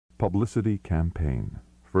Publicity Campaign,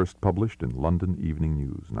 first published in London Evening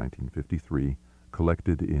News, 1953,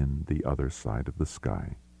 collected in The Other Side of the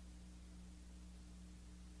Sky.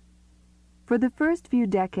 For the first few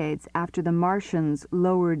decades after the Martians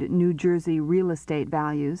lowered New Jersey real estate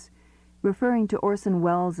values, referring to Orson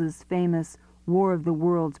Welles' famous War of the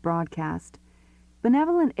Worlds broadcast,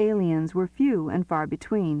 benevolent aliens were few and far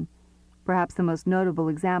between, perhaps the most notable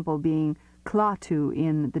example being Klaatu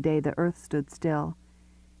in The Day the Earth Stood Still.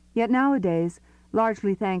 Yet nowadays,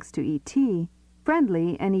 largely thanks to E.T.,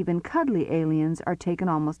 friendly and even cuddly aliens are taken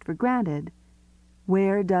almost for granted.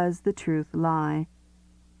 Where does the truth lie?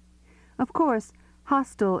 Of course,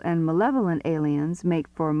 hostile and malevolent aliens make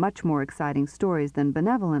for much more exciting stories than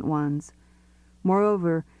benevolent ones.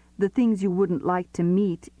 Moreover, the things you wouldn't like to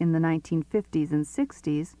meet in the 1950s and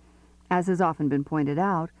 60s, as has often been pointed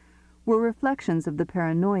out, were reflections of the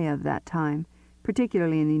paranoia of that time,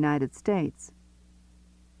 particularly in the United States.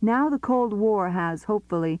 Now the Cold War has,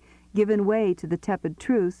 hopefully, given way to the tepid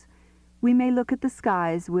truce, we may look at the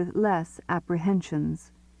skies with less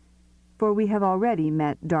apprehensions. For we have already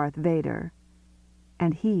met Darth Vader,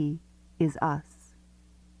 and he is us.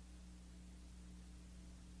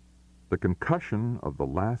 The concussion of the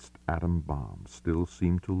last atom bomb still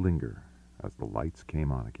seemed to linger as the lights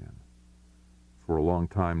came on again. For a long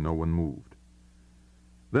time no one moved.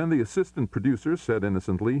 Then the assistant producer said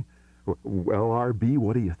innocently, "Well, R.B.,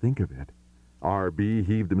 what do you think of it?" R.B.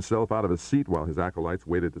 heaved himself out of his seat while his acolytes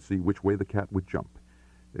waited to see which way the cat would jump.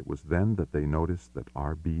 It was then that they noticed that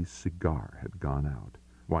R.B.'s cigar had gone out.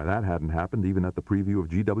 Why, that hadn't happened even at the preview of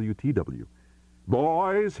GWTW.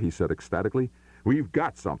 "Boys," he said ecstatically, "we've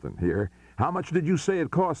got something here. How much did you say it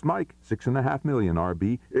cost, Mike?" "$6.5 million,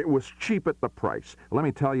 R.B. It was cheap at the price. Let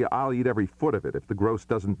me tell you, I'll eat every foot of it if the gross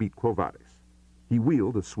doesn't beat Quo Vadis." He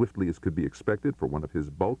wheeled as swiftly as could be expected for one of his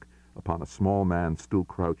bulk upon a small man still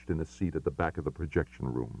crouched in a seat at the back of the projection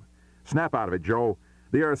room. "Snap out of it, Joe.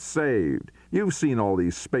 The Earth's saved. You've seen all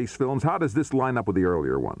these space films. How does this line up with the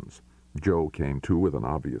earlier ones?" Joe came to with an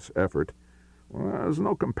obvious effort. "Well, there's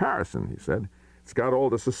no comparison," he said. "It's got all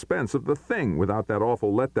the suspense of The Thing without that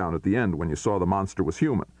awful letdown at the end when you saw the monster was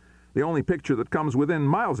human. The only picture that comes within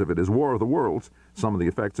miles of it is War of the Worlds. Some of the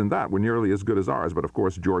effects in that were nearly as good as ours, but of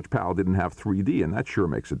course George Powell didn't have 3D, and that sure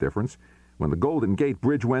makes a difference. When the Golden Gate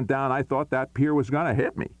Bridge went down, I thought that pier was going to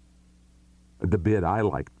hit me." "The bit I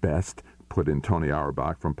liked best," put in Tony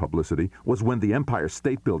Auerbach from Publicity, "was when the Empire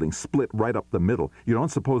State Building split right up the middle. You don't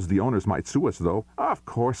suppose the owners might sue us, though?" "Of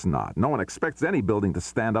course not. No one expects any building to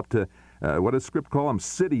stand up to, what does script call them,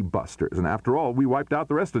 city busters. And after all, we wiped out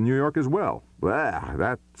the rest of New York as well."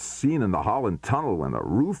 That scene in the Holland Tunnel when the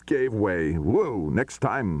roof gave way. Whoa, next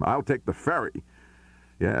time I'll take the ferry.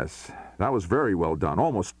 Yes, that was very well done,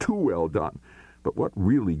 almost too well done. But what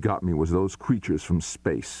really got me was those creatures from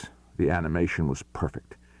space. The animation was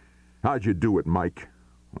perfect. "How'd you do it, Mike?"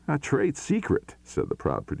 "A trade secret," said the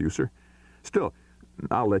proud producer. "Still,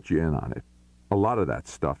 I'll let you in on it. A lot of that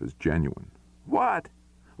stuff is genuine." "What?"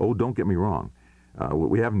 "Oh, don't get me wrong.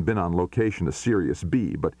 We haven't been on location to Sirius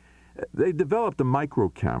B, but they developed a micro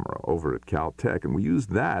camera over at Caltech, and we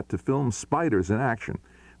used that to film spiders in action.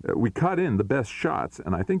 We cut in the best shots,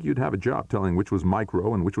 and I think you'd have a job telling which was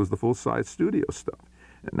micro and which was the full-size studio stuff.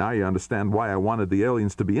 Now you understand why I wanted the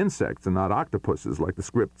aliens to be insects and not octopuses like the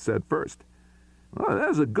script said first." "Well,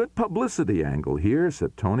 there's a good publicity angle here,"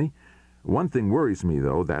 said Tony. "One thing worries me,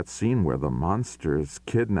 though, that scene where the monsters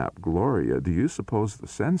kidnap Gloria. Do you suppose the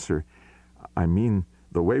censor... I mean,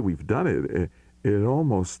 the way we've done it, it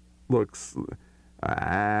almost looks...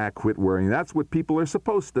 Quit worrying. That's what people are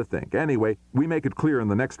supposed to think. Anyway, we make it clear in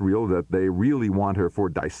the next reel that they really want her for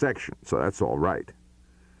dissection, so that's all right."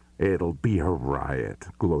 "It'll be a riot,"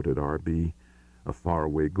 gloated R.B., a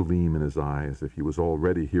faraway gleam in his eye as if he was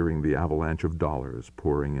already hearing the avalanche of dollars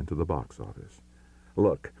pouring into the box office.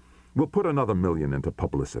 "Look, we'll put another $1 million into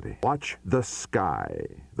publicity. Watch the sky.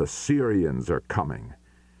 The Syrians are coming.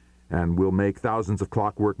 And we'll make thousands of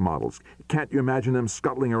clockwork models. Can't you imagine them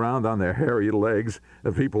scuttling around on their hairy legs?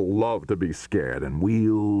 The people love to be scared, and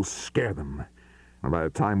we'll scare them. And by the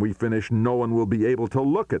time we finish, no one will be able to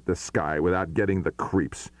look at the sky without getting the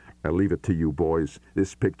creeps. I leave it to you, boys.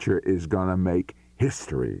 This picture is gonna make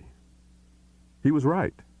history." He was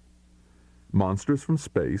right. Monsters from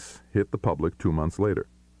Space hit the public 2 months later.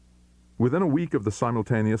 Within a week of the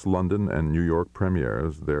simultaneous London and New York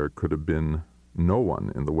premieres, there could have been no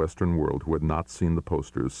one in the Western world who had not seen the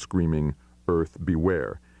posters screaming, "Earth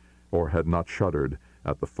beware," or had not shuddered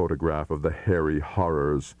at the photograph of the hairy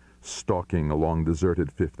horrors stalking along deserted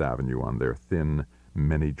Fifth Avenue on their thin,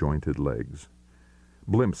 many-jointed legs.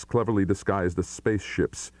 Blimps cleverly disguised as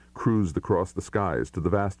spaceships cruised across the skies to the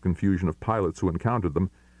vast confusion of pilots who encountered them,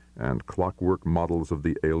 and clockwork models of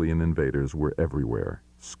the alien invaders were everywhere,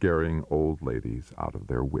 scaring old ladies out of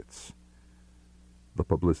their wits. The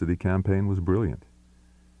publicity campaign was brilliant,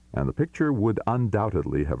 and the picture would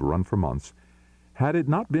undoubtedly have run for months had it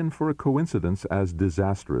not been for a coincidence as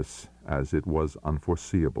disastrous as it was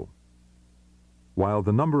unforeseeable. While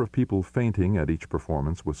the number of people fainting at each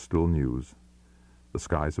performance was still news, the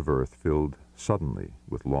skies of Earth filled suddenly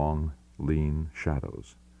with long, lean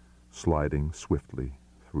shadows, sliding swiftly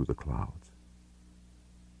through the clouds.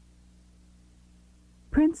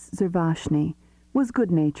 Prince Zervashny was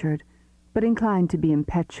good-natured, but inclined to be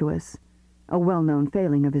impetuous, a well-known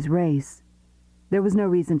failing of his race. There was no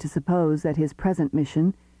reason to suppose that his present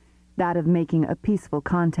mission, that of making a peaceful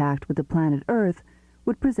contact with the planet Earth,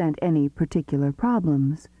 would present any particular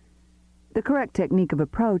problems. The correct technique of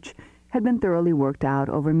approach had been thoroughly worked out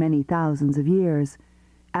over many thousands of years,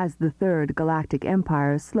 as the Third Galactic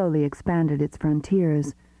Empire slowly expanded its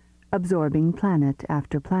frontiers, absorbing planet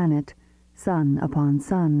after planet, sun upon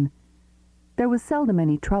sun. There was seldom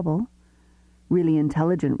any trouble. Really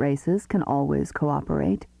intelligent races can always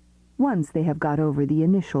cooperate, once they have got over the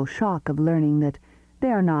initial shock of learning that they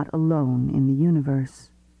are not alone in the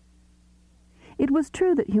universe. It was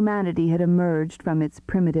true that humanity had emerged from its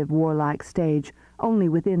primitive warlike stage only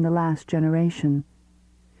within the last generation.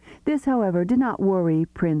 This, however, did not worry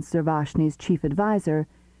Prince Zervashny's chief advisor,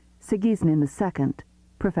 Sigismund II,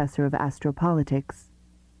 professor of astropolitics.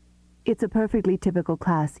 "It's a perfectly typical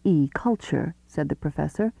Class E culture," said the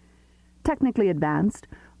professor. "Technically advanced,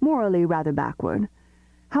 morally rather backward.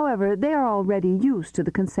 However, they are already used to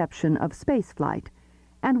the conception of spaceflight,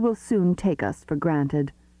 and will soon take us for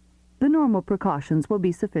granted. The normal precautions will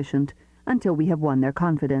be sufficient until we have won their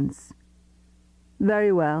confidence."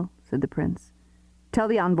 "Very well," said the prince. "Tell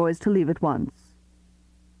the envoys to leave at once."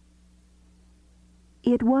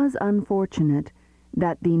 It was unfortunate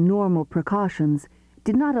that the normal precautions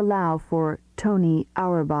did not allow for Tony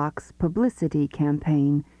Auerbach's publicity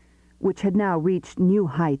campaign, which had now reached new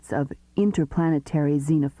heights of interplanetary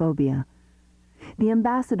xenophobia. The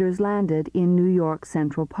ambassadors landed in New York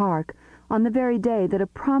Central Park on the very day that a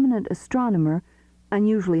prominent astronomer,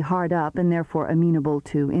 unusually hard up and therefore amenable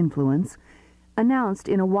to influence, announced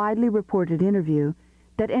in a widely reported interview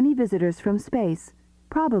that any visitors from space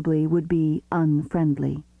probably would be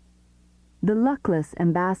unfriendly. The luckless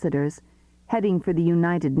ambassadors, heading for the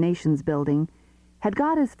United Nations building, had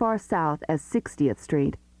got as far south as 60th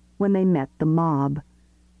Street when they met the mob.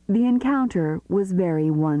 The encounter was very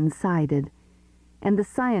one-sided, and the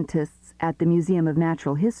scientists at the Museum of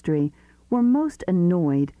Natural History were most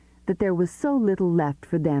annoyed that there was so little left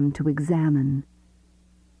for them to examine.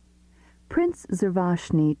 Prince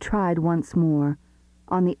Zervashny tried once more,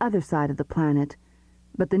 on the other side of the planet,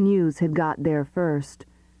 but the news had got there first.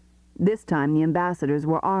 This time the ambassadors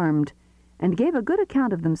were armed, and gave a good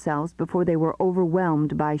account of themselves before they were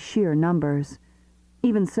overwhelmed by sheer numbers.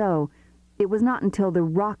 Even so, it was not until the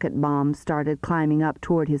rocket bombs started climbing up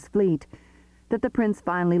toward his fleet that the prince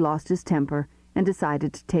finally lost his temper and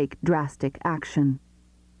decided to take drastic action.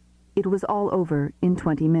 It was all over in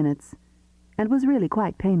 20 minutes, and was really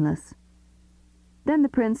quite painless. Then the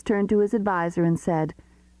prince turned to his advisor and said,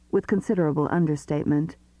 with considerable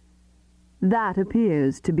understatement, "That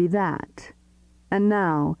appears to be that. And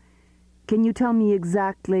now, can you tell me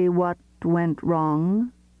exactly what went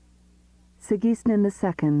wrong?" Sigismund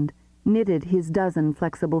II knitted his dozen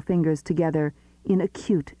flexible fingers together in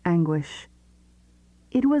acute anguish.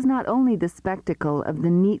 It was not only the spectacle of the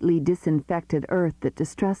neatly disinfected earth that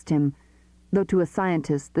distressed him, though to a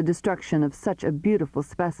scientist the destruction of such a beautiful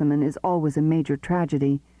specimen is always a major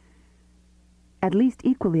tragedy. At least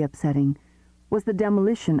equally upsetting was the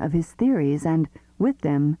demolition of his theories and, with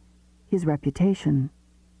them, his reputation.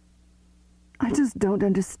 "I just don't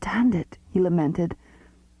understand it," he lamented.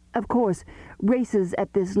 "Of course, races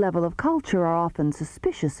at this level of culture are often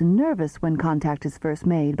suspicious and nervous when contact is first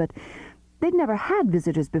made, but they'd never had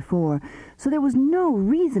visitors before, so there was no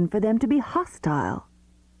reason for them to be hostile."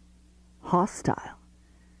 Hostile?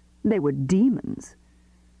 They were demons.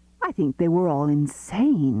 I think they were all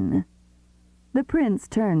insane. The prince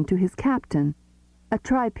turned to his captain, a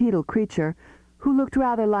tripedal creature who looked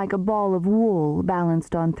rather like a ball of wool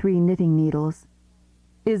balanced on 3 knitting needles.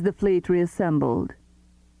 "Is the fleet reassembled?"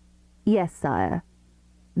 "Yes, sire."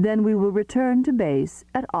 "Then we will return to base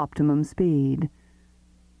at optimum speed.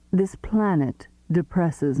 This planet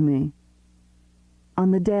depresses me."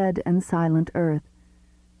 On the dead and silent earth,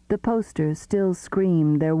 the posters still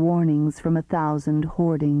screamed their warnings from 1,000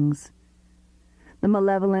 hoardings. The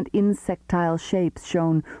malevolent insectile shapes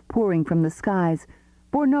shown pouring from the skies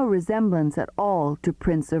bore no resemblance at all to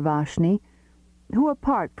Prince Urvashni, who,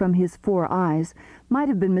 apart from his 4 eyes, might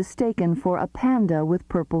have been mistaken for a panda with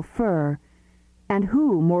purple fur, and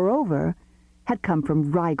who, moreover, had come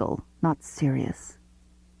from Rigel, not Sirius.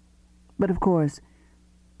 But of course,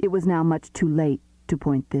 it was now much too late to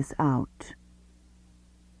point this out.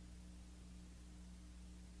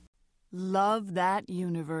 Love That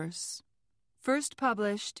Universe. First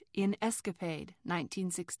published in Escapade,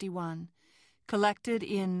 1961. Collected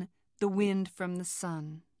in The Wind from the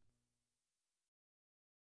Sun.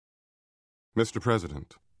 Mr.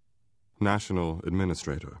 President, National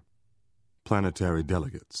Administrator, Planetary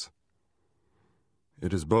Delegates,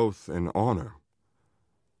 it is both an honor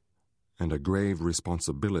and a grave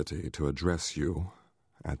responsibility to address you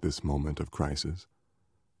at this moment of crisis.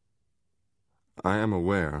 I am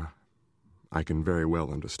aware, I can very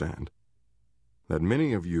well understand, that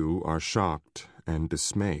many of you are shocked and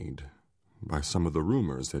dismayed by some of the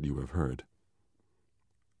rumors that you have heard.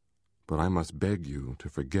 But I must beg you to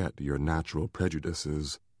forget your natural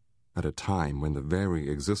prejudices at a time when the very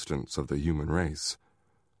existence of the human race,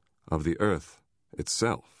 of the earth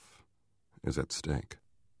itself, is at stake.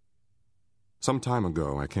 Some time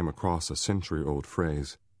ago I came across a century-old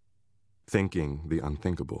phrase, thinking the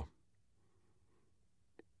unthinkable.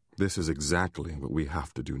 This is exactly what we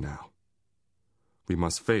have to do now. We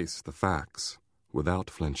must face the facts without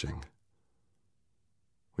flinching.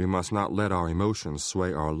 We must not let our emotions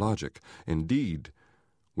sway our logic. Indeed,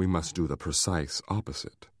 we must do the precise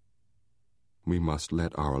opposite. We must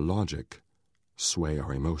let our logic sway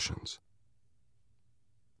our emotions.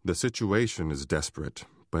 The situation is desperate,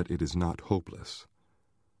 but it is not hopeless.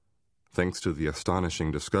 Thanks to the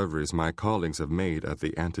astonishing discoveries my colleagues have made at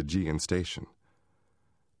the Antigean station.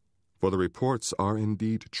 For the reports are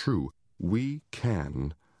indeed true. We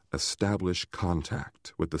can establish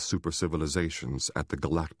contact with the supercivilizations at the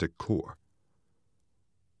galactic core.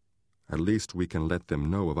 At least we can let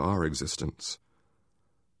them know of our existence.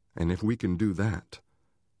 And if we can do that,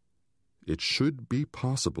 it should be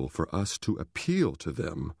possible for us to appeal to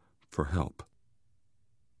them for help.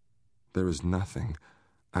 There is nothing,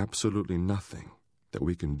 absolutely nothing, that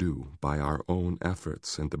we can do by our own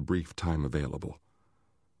efforts in the brief time available.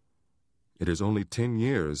 It is only 10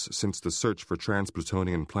 years since the search for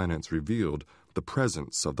trans-Plutonian planets revealed the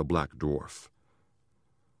presence of the black dwarf.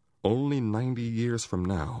 Only 90 years from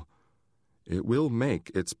now, it will make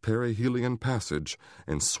its perihelion passage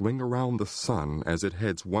and swing around the sun as it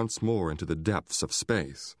heads once more into the depths of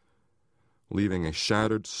space, leaving a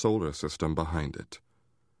shattered solar system behind it.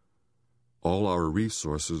 All our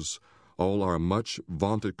resources, all our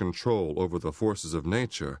much-vaunted control over the forces of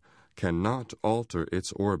nature cannot alter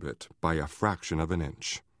its orbit by a fraction of an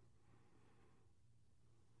inch.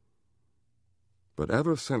 But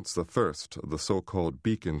ever since the first of the so-called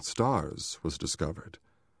beacon stars was discovered,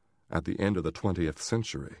 at the end of the 20th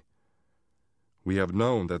century, we have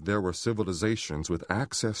known that there were civilizations with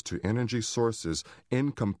access to energy sources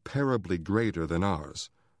incomparably greater than ours.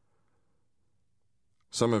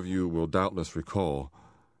 Some of you will doubtless recall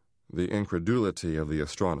the incredulity of the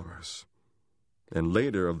astronomers, and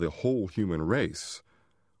later of the whole human race,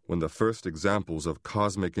 when the first examples of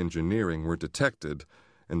cosmic engineering were detected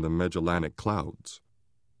in the Magellanic Clouds.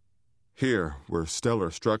 Here were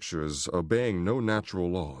stellar structures obeying no natural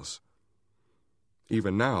laws.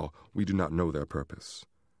 Even now, we do not know their purpose,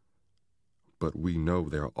 but we know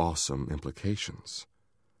their awesome implications.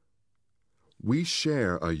 We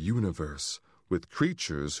share a universe with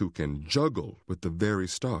creatures who can juggle with the very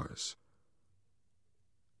stars.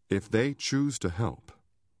 If they choose to help,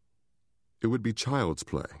 it would be child's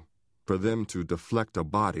play for them to deflect a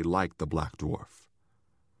body like the black dwarf,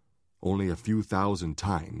 only a few thousand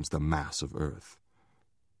times the mass of Earth.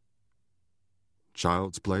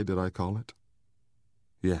 Child's play, did I call it?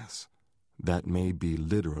 Yes, that may be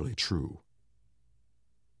literally true.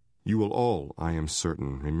 You will all, I am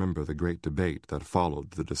certain, remember the great debate that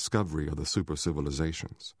followed the discovery of the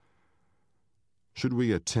supercivilizations. Should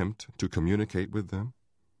we attempt to communicate with them?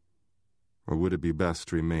 Or would it be best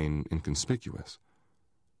to remain inconspicuous?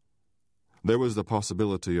 There was the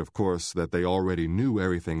possibility, of course, that they already knew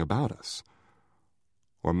everything about us,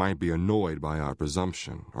 or might be annoyed by our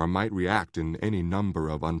presumption, or might react in any number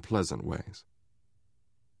of unpleasant ways.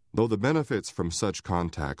 Though the benefits from such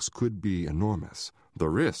contacts could be enormous, the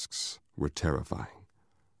risks were terrifying.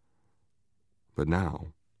 But now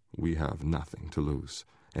we have nothing to lose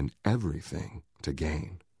and everything to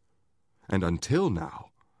gain. And until now,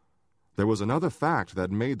 there was another fact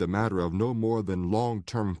that made the matter of no more than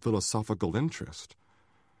long-term philosophical interest.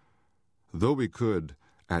 Though we could,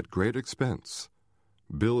 at great expense,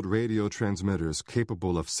 build radio transmitters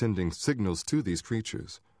capable of sending signals to these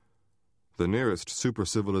creatures, the nearest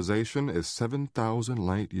supercivilization is 7,000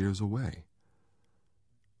 light years away.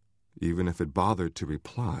 Even if it bothered to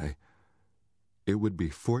reply, it would be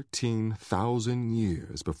 14,000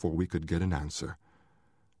 years before we could get an answer.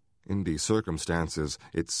 In these circumstances,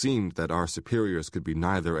 it seemed that our superiors could be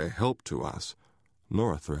neither a help to us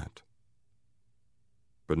nor a threat.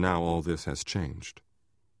 But now all this has changed.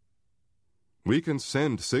 We can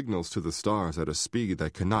send signals to the stars at a speed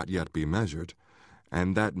that cannot yet be measured,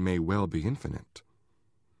 and that may well be infinite.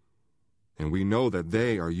 And we know that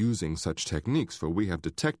they are using such techniques, for we have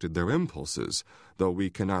detected their impulses, though we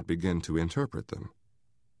cannot begin to interpret them.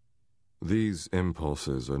 These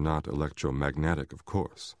impulses are not electromagnetic, of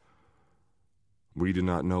course. We do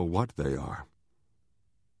not know what they are.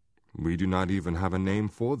 We do not even have a name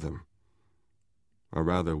for them. Or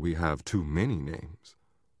rather, we have too many names.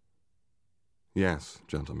 Yes,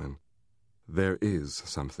 gentlemen, there is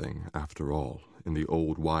something, after all, in the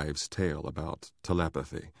old wives' tale about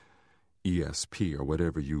telepathy, ESP, or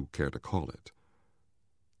whatever you care to call it.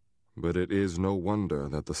 But it is no wonder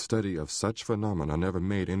that the study of such phenomena never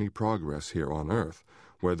made any progress here on Earth,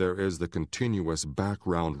 where there is the continuous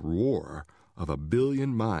background roar of a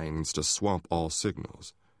billion minds to swamp all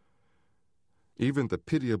signals. Even the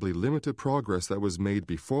pitiably limited progress that was made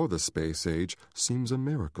before the space age seems a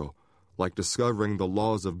miracle, like discovering the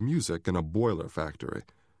laws of music in a boiler factory.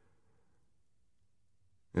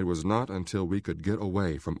 It was not until we could get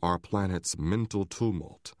away from our planet's mental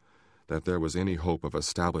tumult that there was any hope of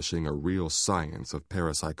establishing a real science of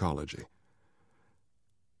parapsychology.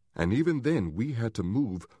 And even then we had to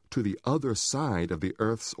move to the other side of the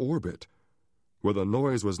Earth's orbit, where the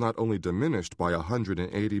noise was not only diminished by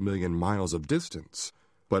 180 million miles of distance,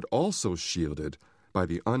 but also shielded by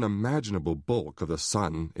the unimaginable bulk of the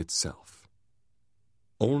sun itself.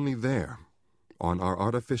 Only there, on our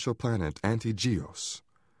artificial planet Antigeos,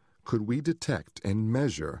 could we detect and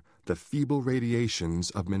measure the feeble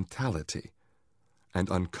radiations of mentality and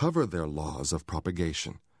uncover their laws of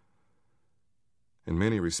propagation. In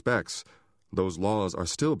many respects, those laws are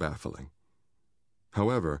still baffling.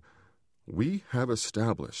 However, we have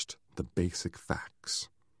established the basic facts.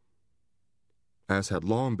 As had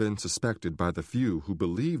long been suspected by the few who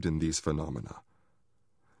believed in these phenomena,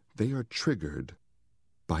 they are triggered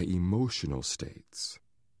by emotional states,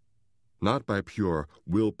 not by pure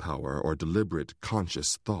willpower or deliberate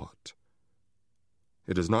conscious thought.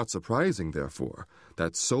 It is not surprising, therefore,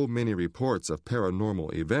 that so many reports of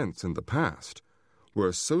paranormal events in the past were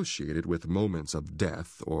associated with moments of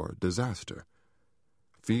death or disaster.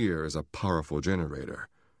 Fear is a powerful generator.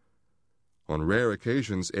 On rare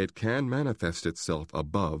occasions, it can manifest itself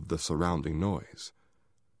above the surrounding noise.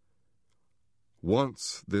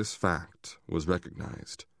 Once this fact was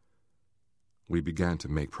recognized, we began to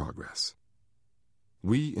make progress.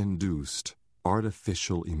 We induced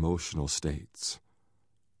artificial emotional states,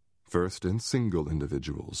 first in single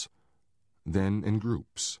individuals, then in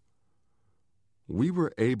groups. We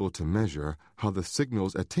were able to measure how the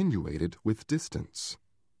signals attenuated with distance.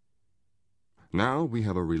 Now we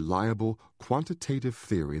have a reliable quantitative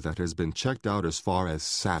theory that has been checked out as far as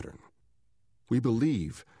Saturn. We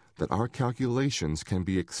believe that our calculations can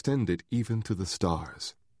be extended even to the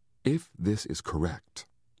stars. If this is correct,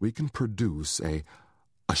 we can produce a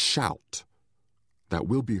shout that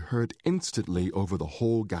will be heard instantly over the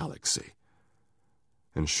whole galaxy.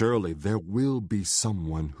 And surely there will be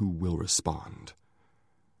someone who will respond.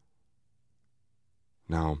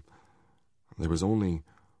 Now, there is only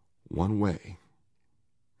one way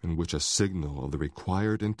in which a signal of the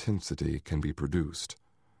required intensity can be produced.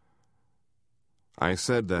 I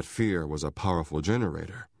said that fear was a powerful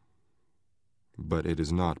generator, but it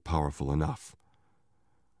is not powerful enough.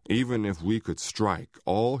 Even if we could strike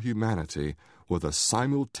all humanity with a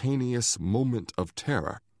simultaneous moment of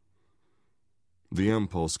terror, the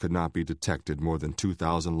impulse could not be detected more than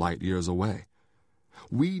 2,000 light years away.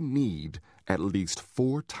 We need at least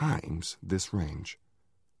 4 times this range.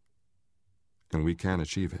 And we can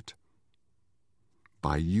achieve it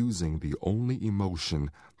by using the only emotion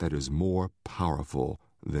that is more powerful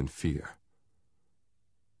than fear.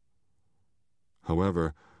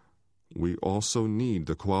 However, we also need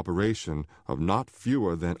the cooperation of not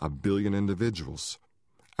fewer than 1 billion individuals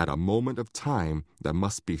at a moment of time that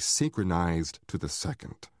must be synchronized to the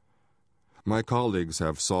second. My colleagues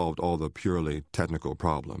have solved all the purely technical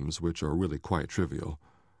problems, which are really quite trivial.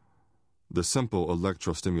 The simple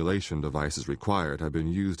electrostimulation devices required have been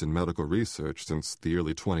used in medical research since the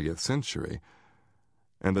early 20th century,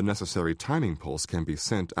 and the necessary timing pulse can be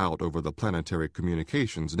sent out over the planetary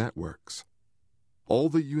communications networks. All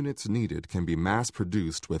the units needed can be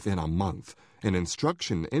mass-produced within a month, and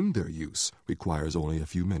instruction in their use requires only a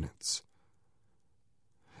few minutes.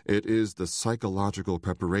 It is the psychological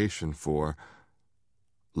preparation for,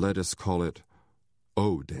 let us call it,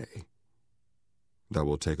 O-Day, that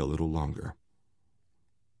will take a little longer.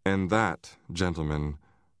 And that, gentlemen,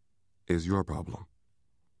 is your problem.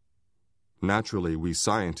 Naturally, we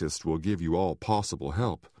scientists will give you all possible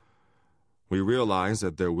help. We realize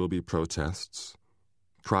that there will be protests,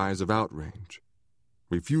 cries of outrage,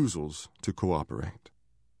 refusals to cooperate.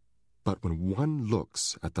 But when one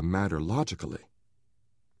looks at the matter logically,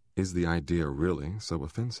 is the idea really so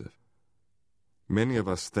offensive? Many of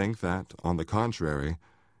us think that, on the contrary,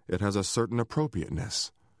 it has a certain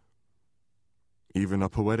appropriateness, even a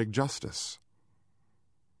poetic justice.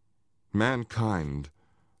 Mankind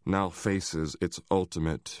now faces its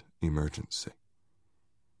ultimate emergency.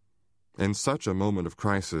 In such a moment of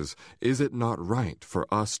crisis, is it not right for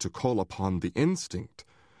us to call upon the instinct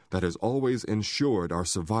that has always ensured our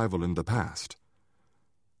survival in the past?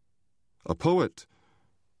 A poet,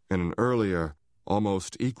 in an earlier,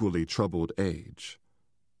 almost equally troubled age,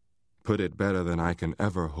 put it better than I can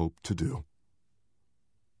ever hope to do.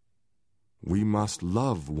 We must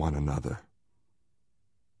love one another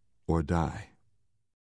or die.